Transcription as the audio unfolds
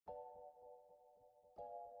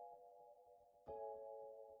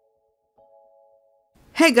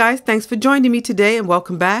Hey guys, thanks for joining me today and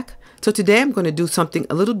welcome back. So today I'm going to do something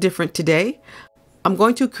a little different today. I'm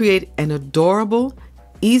going to create an adorable,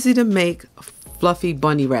 easy to make fluffy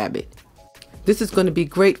bunny rabbit. This is going to be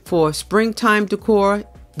great for springtime decor.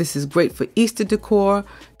 This is great for Easter decor.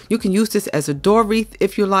 You can use this as a door wreath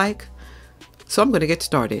if you like. So I'm going to get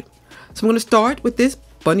started. So I'm going to start with this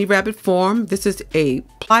bunny rabbit form. This is a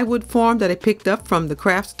plywood form that I picked up from the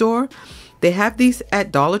craft store. They have these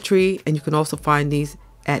at Dollar Tree and you can also find these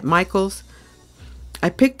at Michael's.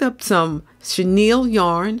 I picked up some chenille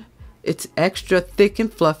yarn. It's extra thick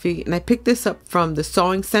and fluffy, and I picked this up from the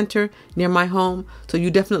sewing center near my home. So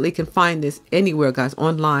you definitely can find this anywhere, guys,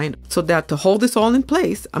 online. So that to hold this all in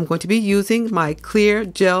place, I'm going to be using my clear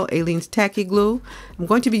gel Aleene's Tacky glue. I'm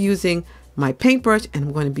going to be using my paintbrush and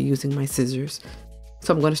I'm going to be using my scissors.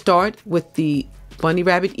 So I'm going to start with the bunny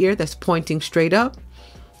rabbit ear that's pointing straight up.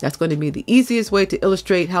 That's going to be the easiest way to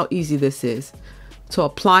illustrate how easy this is. So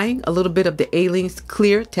applying a little bit of the Aleene's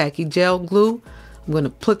clear tacky gel glue, I'm going to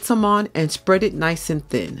put some on and spread it nice and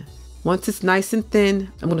thin. Once it's nice and thin,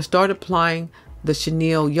 I'm going to start applying the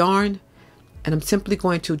chenille yarn, and I'm simply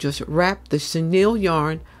going to just wrap the chenille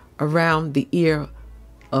yarn around the ear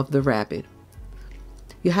of the rabbit.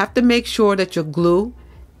 You have to make sure that your glue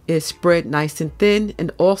is spread nice and thin,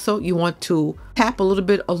 and also you want to tap a little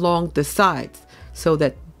bit along the sides so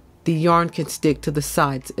that the yarn can stick to the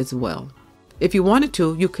sides as well. If you wanted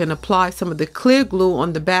to, you can apply some of the clear glue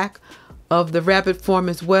on the back of the rabbit form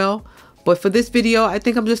as well. But for this video, I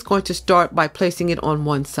think I'm just going to start by placing it on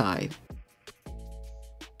one side.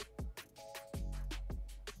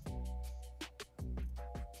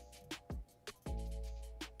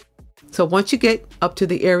 So once you get up to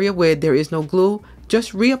the area where there is no glue,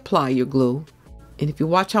 just reapply your glue. And if you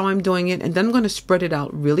watch how I'm doing it, and then I'm going to spread it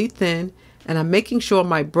out really thin, and I'm making sure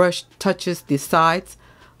my brush touches the sides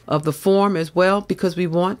of the form as well, because we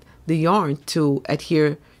want the yarn to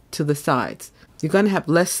adhere to the sides. You're going to have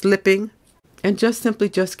less slipping, and just simply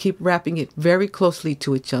keep wrapping it very closely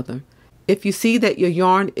to each other. If you see that your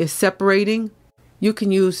yarn is separating, you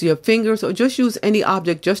can use your fingers or just use any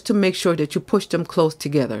object just to make sure that you push them close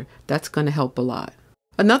together. That's going to help a lot.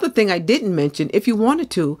 Another thing I didn't mention, if you wanted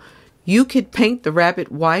to, you could paint the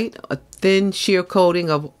rabbit white. A thin sheer coating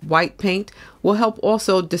of white paint will help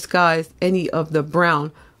also disguise any of the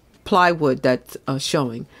brown plywood that's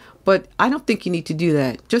showing. But I don't think you need to do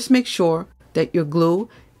that. Just make sure that your glue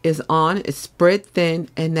is on, it's spread thin,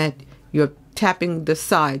 and that you're tapping the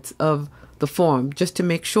sides of the form just to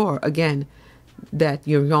make sure, again, that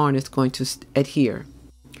your yarn is going to adhere.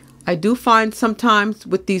 I do find sometimes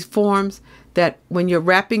with these forms that when you're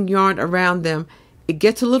wrapping yarn around them, it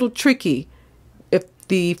gets a little tricky if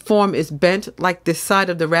the form is bent like this side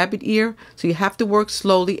of the rabbit ear. So you have to work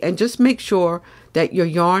slowly and just make sure that your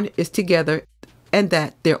yarn is together and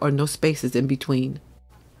that there are no spaces in between.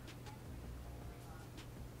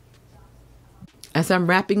 As I'm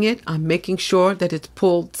wrapping it, I'm making sure that it's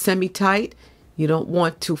pulled semi-tight. You don't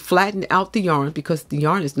want to flatten out the yarn because the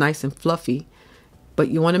yarn is nice and fluffy, but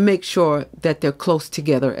you want to make sure that they're close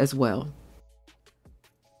together as well.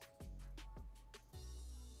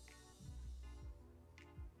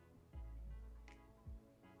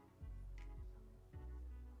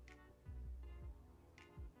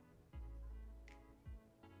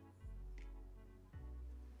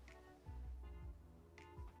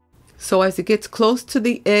 So as it gets close to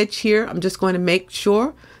the edge here, I'm just going to make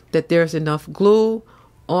sure that there's enough glue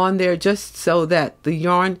on there just so that the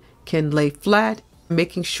yarn can lay flat,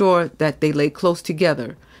 making sure that they lay close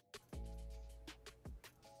together.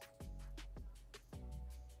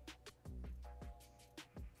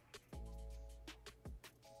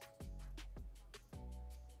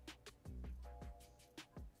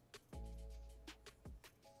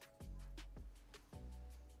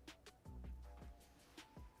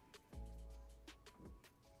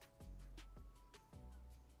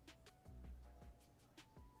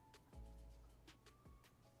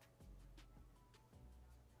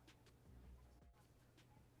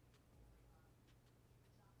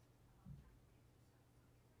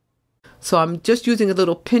 So I'm just using a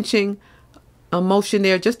little pinching motion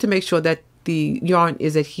there just to make sure that the yarn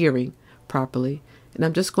is adhering properly. And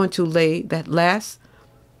I'm just going to lay that last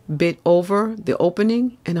bit over the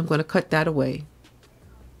opening, and I'm going to cut that away.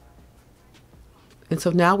 And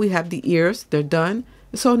so now we have the ears, they're done.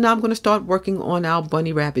 So now I'm going to start working on our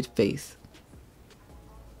bunny rabbit face.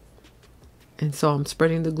 And so I'm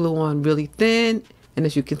spreading the glue on really thin. And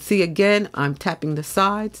as you can see, again, I'm tapping the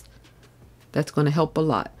sides. That's going to help a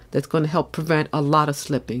lot. That's going to help prevent a lot of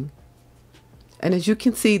slipping. And as you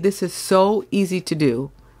can see, this is so easy to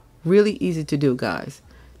do. Really easy to do, guys.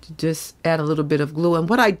 to just add a little bit of glue. And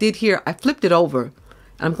what I did here, I flipped it over.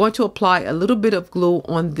 I'm going to apply a little bit of glue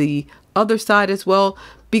on the other side as well,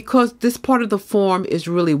 because this part of the form is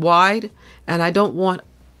really wide and I don't want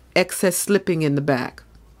excess slipping in the back.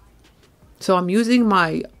 So I'm using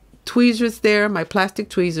my tweezers there, my plastic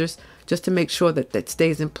tweezers, just to make sure that that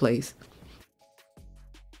stays in place.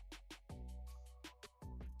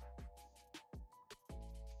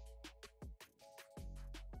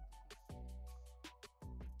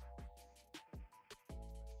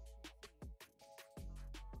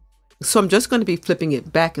 So I'm just going to be flipping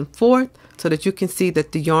it back and forth so that you can see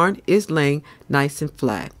that the yarn is laying nice and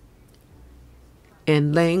flat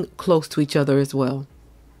and laying close to each other as well.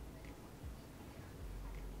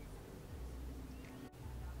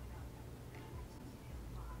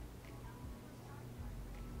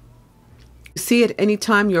 See, at any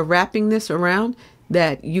time you're wrapping this around,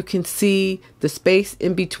 that you can see the space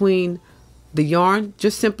in between the yarn.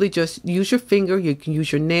 Just simply just use your finger. You can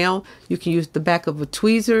use your nail. You can use the back of a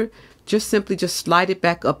tweezer. Just simply just slide it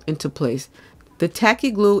back up into place. The tacky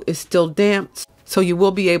glue is still damp, so you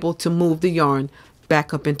will be able to move the yarn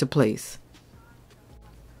back up into place.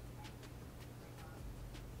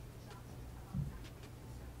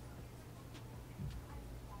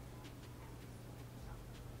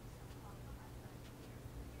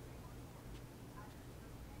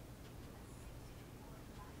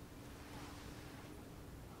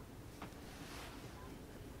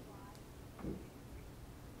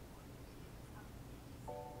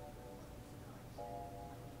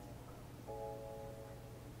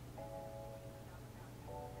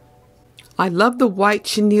 I love the white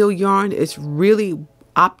chenille yarn. It's really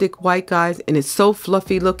optic white, guys, and it's so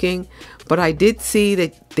fluffy looking. But I did see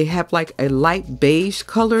that they have like a light beige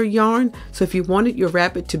color yarn. So if you wanted your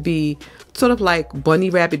rabbit to be sort of like bunny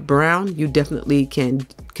rabbit brown, you definitely can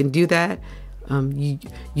do that. You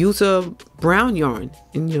use a brown yarn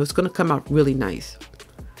and it's going to come out really nice.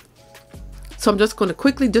 So I'm just going to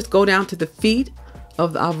quickly just go down to the feet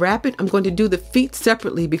of our rabbit. I'm going to do the feet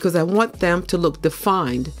separately because I want them to look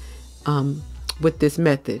defined with this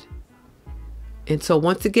method. And so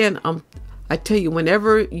once again, I tell you,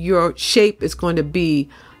 whenever your shape is going to be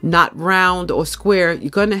not round or square, you're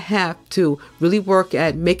going to have to really work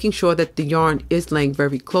at making sure that the yarn is laying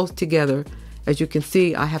very close together. As you can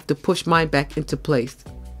see, I have to push mine back into place.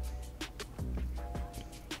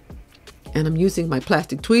 And I'm using my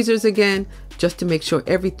plastic tweezers again, just to make sure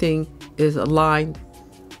everything is aligned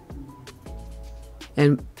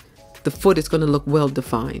and the foot is going to look well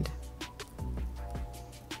defined.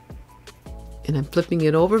 And I'm flipping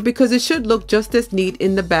it over because it should look just as neat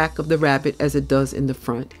in the back of the rabbit as it does in the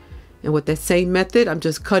front. And with that same method, I'm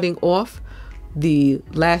just cutting off the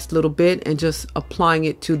last little bit and just applying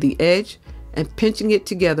it to the edge and pinching it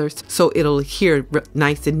together so it'll adhere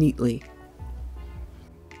nice and neatly.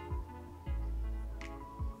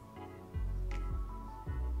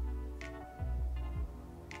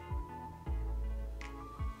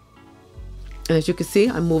 And as you can see,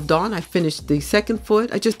 I moved on. I finished the second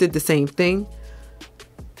foot. I just did the same thing.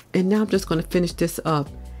 And now I'm just going to finish this up.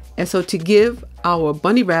 And so to give our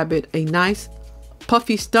bunny rabbit a nice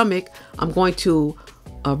puffy stomach, I'm going to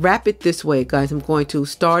wrap it this way, guys. I'm going to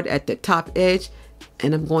start at the top edge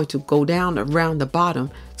and I'm going to go down around the bottom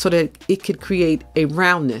so that it could create a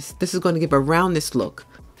roundness. This is going to give a roundness look.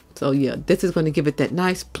 So yeah, this is going to give it that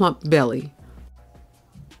nice plump belly.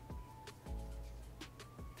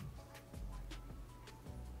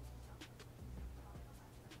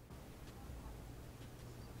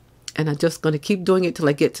 And I'm just going to keep doing it till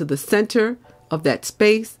I get to the center of that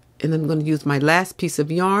space. And then I'm going to use my last piece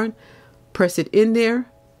of yarn, press it in there,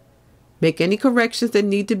 make any corrections that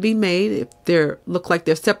need to be made. If they look like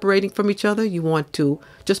they're separating from each other, you want to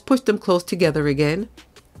just push them close together again.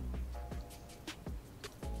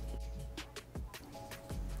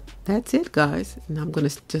 That's it, guys. And I'm going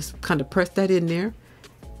to just kind of press that in there.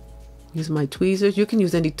 Use my tweezers. You can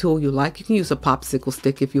use any tool you like. You can use a popsicle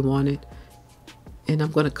stick if you want it. And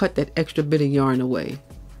I'm going to cut that extra bit of yarn away.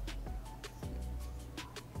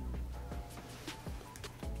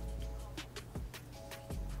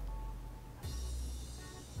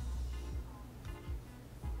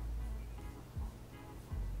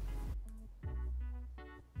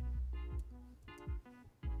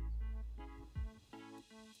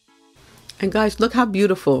 And guys, look how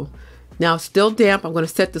beautiful. Now it's still damp. I'm going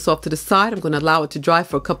to set this off to the side. I'm going to allow it to dry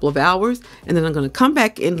for a couple of hours. And then I'm going to come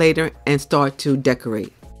back in later and start to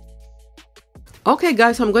decorate. Okay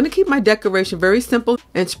guys, so I'm going to keep my decoration very simple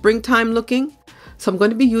and springtime looking. So I'm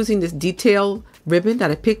going to be using this detail ribbon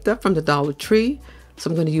that I picked up from the Dollar Tree. So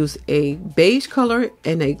I'm going to use a beige color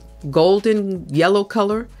and a golden yellow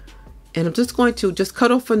color. And I'm just going to just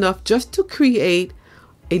cut off enough just to create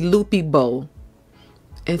a loopy bow.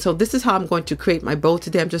 And so this is how I'm going to create my bow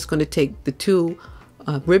today. I'm just going to take the two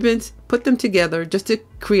ribbons, put them together just to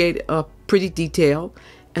create a pretty detail.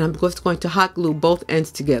 And I'm just going to hot glue both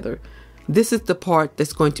ends together. This is the part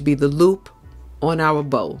that's going to be the loop on our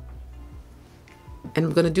bow. And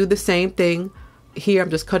I'm going to do the same thing here. I'm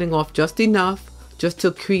just cutting off just enough just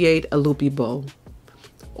to create a loopy bow.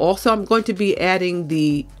 Also, I'm going to be adding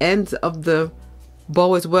the ends of the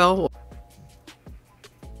bow as well.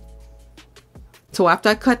 So after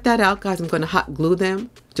I cut that out, guys, I'm going to hot glue them.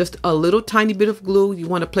 Just a little tiny bit of glue you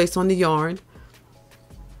want to place on the yarn.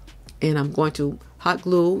 And I'm going to hot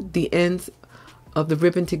glue the ends of the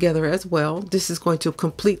ribbon together as well. This is going to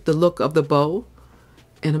complete the look of the bow.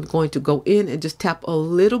 And I'm going to go in and just tap a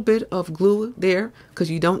little bit of glue there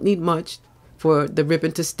because you don't need much for the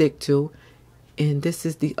ribbon to stick to. And this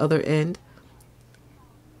is the other end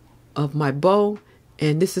of my bow.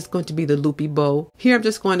 And this is going to be the loopy bow. Here I'm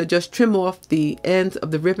just going to just trim off the ends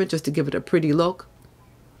of the ribbon just to give it a pretty look.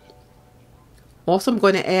 Also, I'm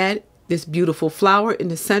going to add this beautiful flower in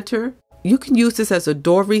the center. You can use this as a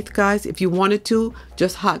door wreath, guys, if you wanted to.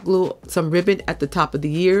 Just hot glue some ribbon at the top of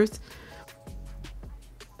the ears.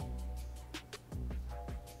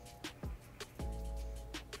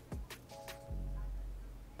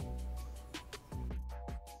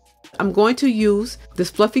 I'm going to use this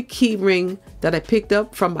fluffy key ring that I picked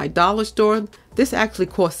up from my dollar store. This actually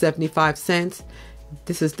cost 75 cents.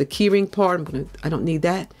 This is the key ring part. I don't need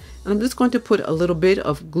that. And I'm just going to put a little bit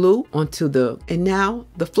of glue onto and now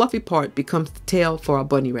the fluffy part becomes the tail for our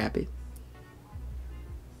bunny rabbit.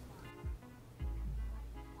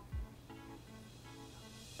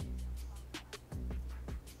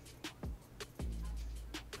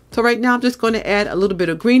 So right now I'm just going to add a little bit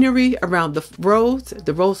of greenery around the rose.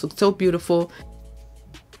 The rose looks so beautiful.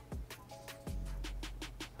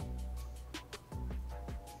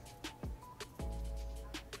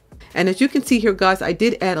 And as you can see here, guys, I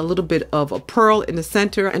did add a little bit of a pearl in the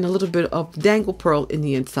center and a little bit of dangle pearl in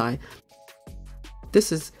the inside.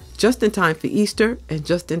 This is just in time for Easter and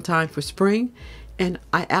just in time for spring. And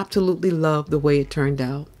I absolutely love the way it turned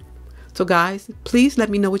out. So guys, please let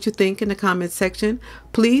me know what you think in the comment section.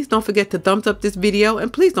 Please don't forget to thumbs up this video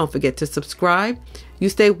and please don't forget to subscribe. You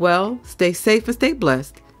stay well, stay safe, and stay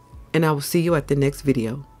blessed. And I will see you at the next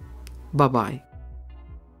video. Bye-bye.